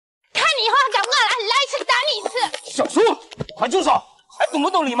快住手！还懂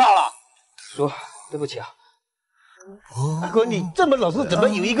不懂礼貌了？叔，对不起啊。大哥，你这么老实，怎么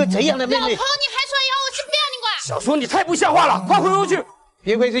有一个这样的妹妹？老头，你还说要我去不要你管？小叔，你太不像话了，快回屋去！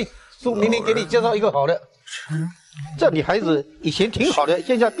别灰心，叔明天给你介绍一个好的。这女孩子以前挺好的，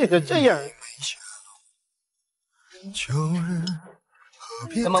现在变成这样。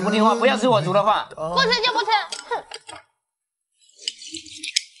怎么不听话？不要吃我煮的饭。不吃就不吃，哼！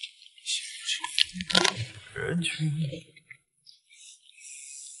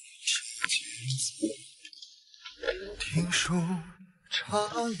听说茶叶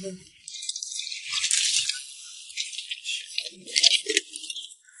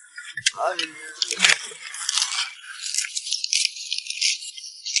爱人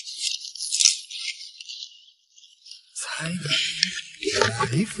才能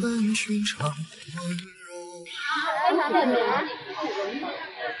每分寻常温柔。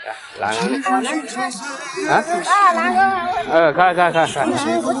来啊，哪个？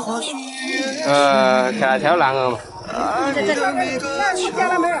看。条蓝鹅嘛。啊，2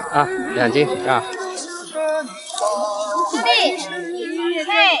斤啊。兄弟，嘿，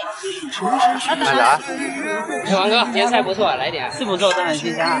慢着啊！哎，王哥，今天菜不错，来点。是不错，但很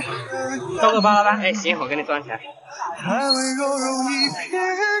新鲜啊。装个888。哎，行，我给你装起来。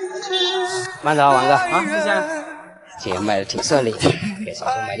慢着啊，王哥啊，谢谢。今天卖的挺顺利，给小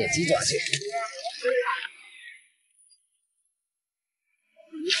叔买点鸡爪去。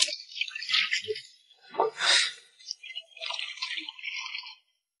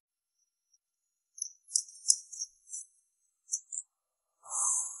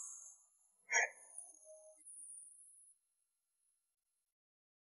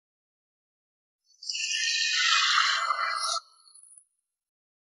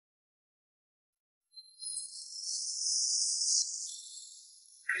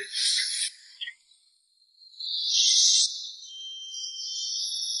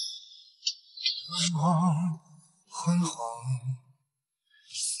昏黄，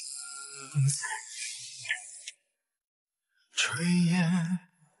炊烟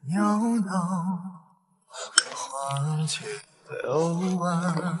袅袅，花间流弯，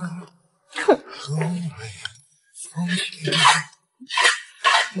芦苇风轻。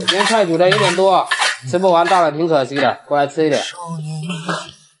我今天菜煮的有点多，吃不完倒了挺可惜的，过来吃一点。少年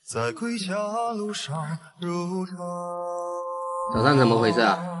在归家路上如常。早上怎么回事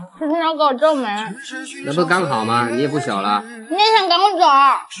啊？是想给我皱眉。那不是刚好吗？你也不小了。你也想赶我走？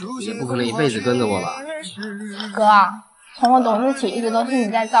也不可能一辈子跟着我吧？哥，从我懂事起一直都是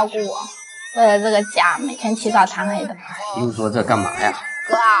你在照顾我，为了这个家每天起早贪黑的。又说这干嘛呀？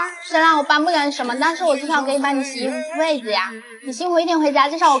哥，虽然我帮不了你什么，但是我至少可以帮你洗衣服、敷被子呀。你辛苦一点回家，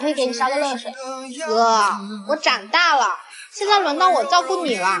至少我可以给你烧个热水。哥，我长大了，现在轮到我照顾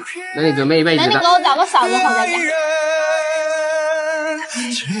你了。那你准备一辈子的。等你给我找个嫂子好在家。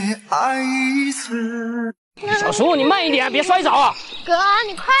小叔，你慢一点，别摔着啊！哥，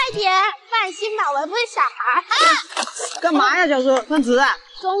你快点，放心吧，我又不是小孩。啊！干嘛呀，小叔？换词啊？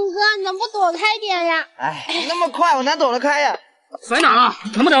钟哥，你能不躲开点呀？哎，那么快，我哪躲得开呀？摔哪了？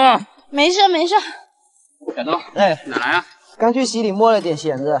疼不疼啊？没事。小周，哎，哪来啊？刚去溪里摸了点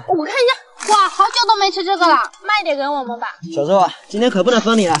咸子。我看一下，哇，好久都没吃这个了，卖点给我们吧。小周啊，今天可不能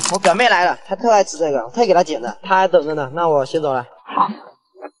分你了，我表妹来了，她特爱吃这个，我特意给她剪的，她还等着呢。那我先走了。好。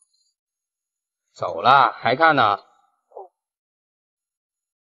走了，还看呢？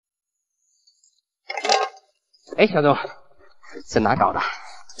哎，小周，是哪搞的？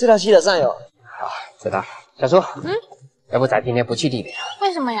这条溪的上游。好，知道了。小叔，要不咱今天不去地点？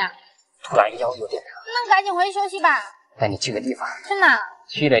为什么呀？突然腰有点疼。那赶紧回去休息吧。带你去个地方。去哪？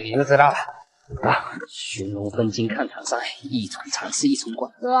去了你就知道了。啊，寻龙分金看场赛，一传长是一冲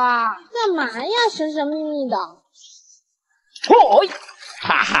冠。哥，干嘛呀？神神秘秘的。哦，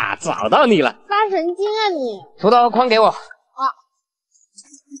哈哈，找到你了。发神经啊你！锄头和筐给我。啊。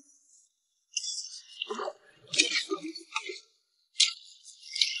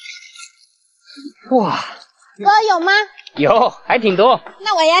哇，哥有吗？有，还挺多。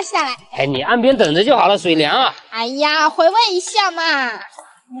那我要下来。哎，你岸边等着就好了，水凉啊。哎呀，回味一下嘛。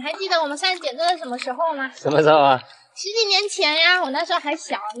你还记得我们上次捡这是什么时候吗？什么时候啊？10几年前呀，我那时候还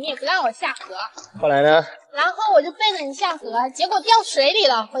小，你也不让我下河。后来呢？然后我就背着你下河，结果掉水里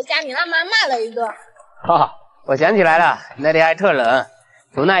了。回家你让妈骂了一顿。哈，我想起来了，那里还特冷。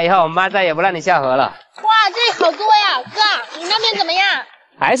从那以后，我妈再也不让你下河了。哇，这里好多呀，哥，你那边怎么样？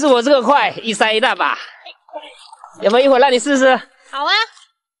还是我这个快，一塞一大把。要不一会儿让你试试？好啊。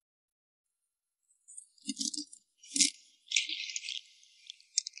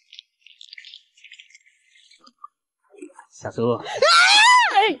小叔。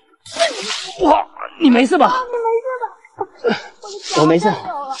哇，你没事吧？你没事吧？我没事。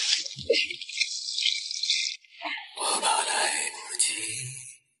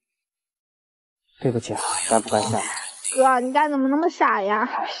对不起啊，该不该下？哥，你干怎么那么傻呀？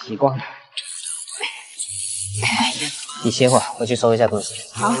习惯了。你歇会儿，我去收一下东西。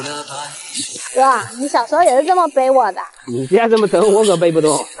好。哥，你小时候也是这么背我的。你这样这么疼，我可背不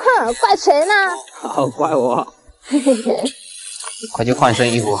动。哼，怪谁呢？好，怪我。快去换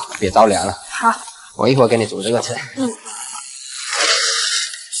身衣服，别着凉了。好。我一会儿给你煮这个吃。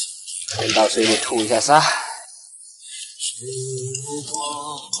先到水里吐一下沙。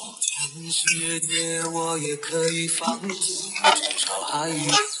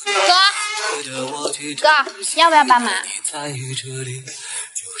哥，要不要帮忙？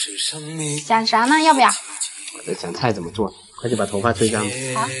想啥呢？要不要？我在想菜怎么做，快去把头发吹干。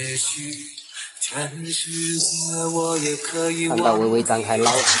好。看到微微张开捞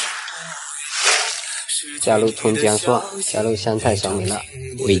起，加入葱姜蒜，加入香菜、小米辣、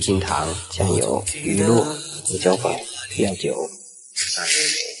味精、糖、酱油、鱼露、胡椒粉、料酒。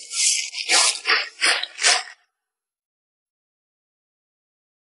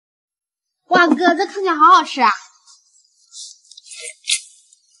哇，哥，这看起来好好吃啊！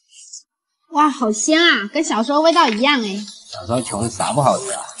哇，好香啊，跟小时候味道一样哎。小时候穷，啥不好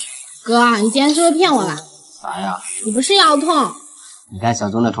吃啊？哥，你今天是不是骗我了？啥呀？你不是腰痛？你看小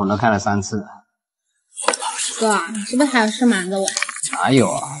钟的桶都看了3次。哥，你是不是还有事瞒着我？哪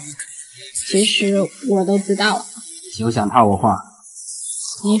有啊？其实我都知道了。休想套我话。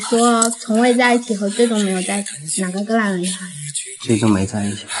你说从未在一起和最终没有在一起，哪个更让人遗憾？最终没在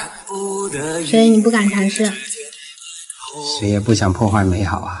一起。所以你不敢尝试？谁也不想破坏美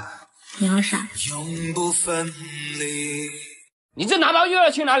好啊。你好傻。你这拿刀又要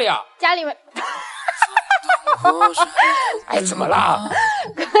去哪里啊？家里面。哎，怎么啦？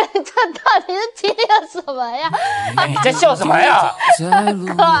这到底是经历了什么呀？哎，你在笑什么呀？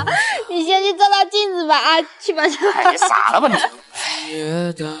哥，你先去照照镜子吧啊，去吧去吧。哎，你傻了吧你？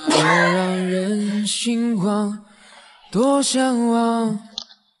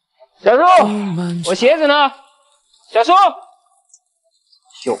小叔，我鞋子呢？小叔，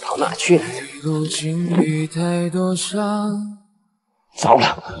又跑哪去了？糟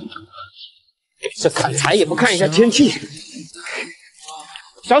了，这砍柴也不看一下天气。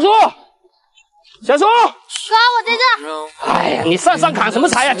小叔，小叔，哥，我在这。哎呀，你上砍什么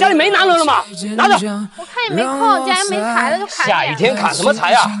柴呀？家里没男人了吗？拿着。我看也没空，家里没柴了就砍。下雨天砍什么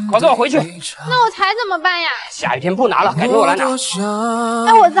柴呀？快跟我回去。那我柴怎么办呀？下雨天不拿了，改天我来拿。哎，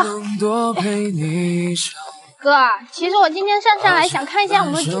我知道。哥，其实我今天上山来想看一下我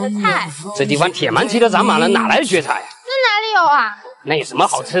们举的菜。这地方铁门齐的长满了，哪来的绝菜？那哪里有啊？那有什么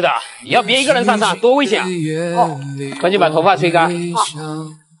好吃的？你要别一个人上山，多危险啊！哦，快去把头发吹干。好。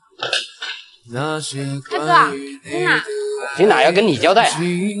大哥，你哪？去哪要跟你交代啊？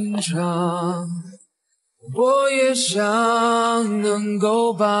我也想能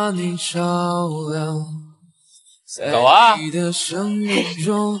够把你照亮。走啊！哥，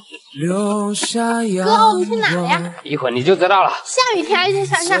我们去哪呀？一会儿你就知道了。下雨天还去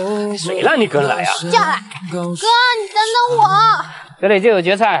山上？谁让你跟来啊？叫来！哥，你等等我。这里就有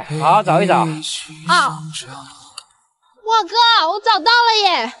蕨菜，好好找一找。啊！哇，哥，我找到了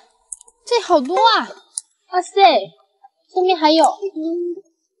耶！这好多啊！哇塞，这边还有。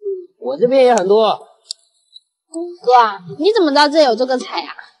我这边也很多。哥，你怎么知道这有这个菜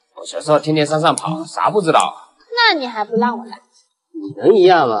呀？我小时候天天山上跑，啥不知道？那你还不让我来？你能一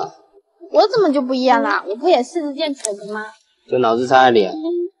样吗？我怎么就不一样了？我不也四肢健全的吗？这脑子差一点。哼，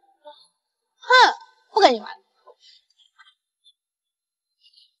不跟你玩。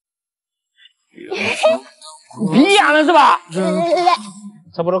皮痒了是吧？来，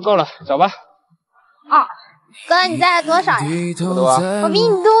差不多够了，走吧。哦，哥，你带了多少呀？不多啊。我比你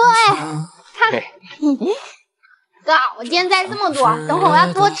多哎，看。哥，我今天带这么多，等会我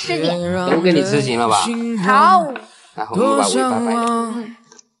要多吃点。都给你吃行了吧？好。然后我们把尾巴摆的。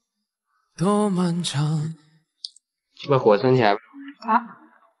去把火升起来吧。好。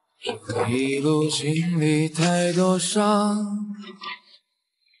一路经历太多伤，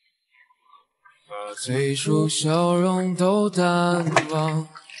把最初笑容都淡忘。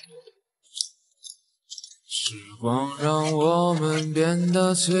时光让我们变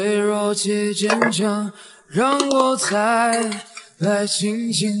得脆弱且坚强，让我再来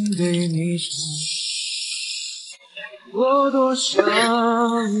轻轻对你说，我多想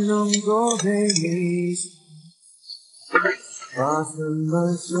能够陪你，把散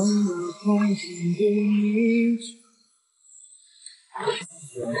漫生的空气给你，在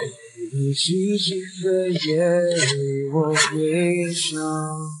你寂静的夜里我会想，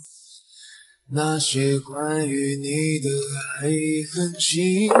那些关于你的爱很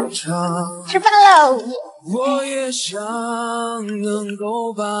心肠。吃饭喽！我也想能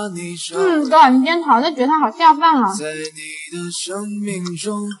够把你哥，你今天炒的蕨菜好下饭啊！在你的生命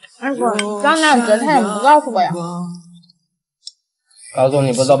中。二哥，你刚才有蕨菜怎么不告诉我呀？告诉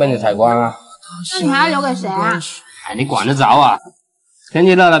你不都被你采光了？那你还要留给谁啊？哎，你管得着啊？天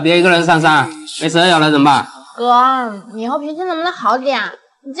气热了，别一个人上山，被蛇咬了怎么办？哥，你以后脾气能不能好点？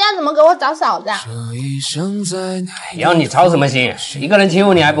你这样怎么给我找嫂子啊？要你操什么心？一个人欺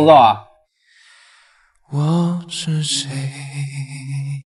负你还不够啊？我是谁？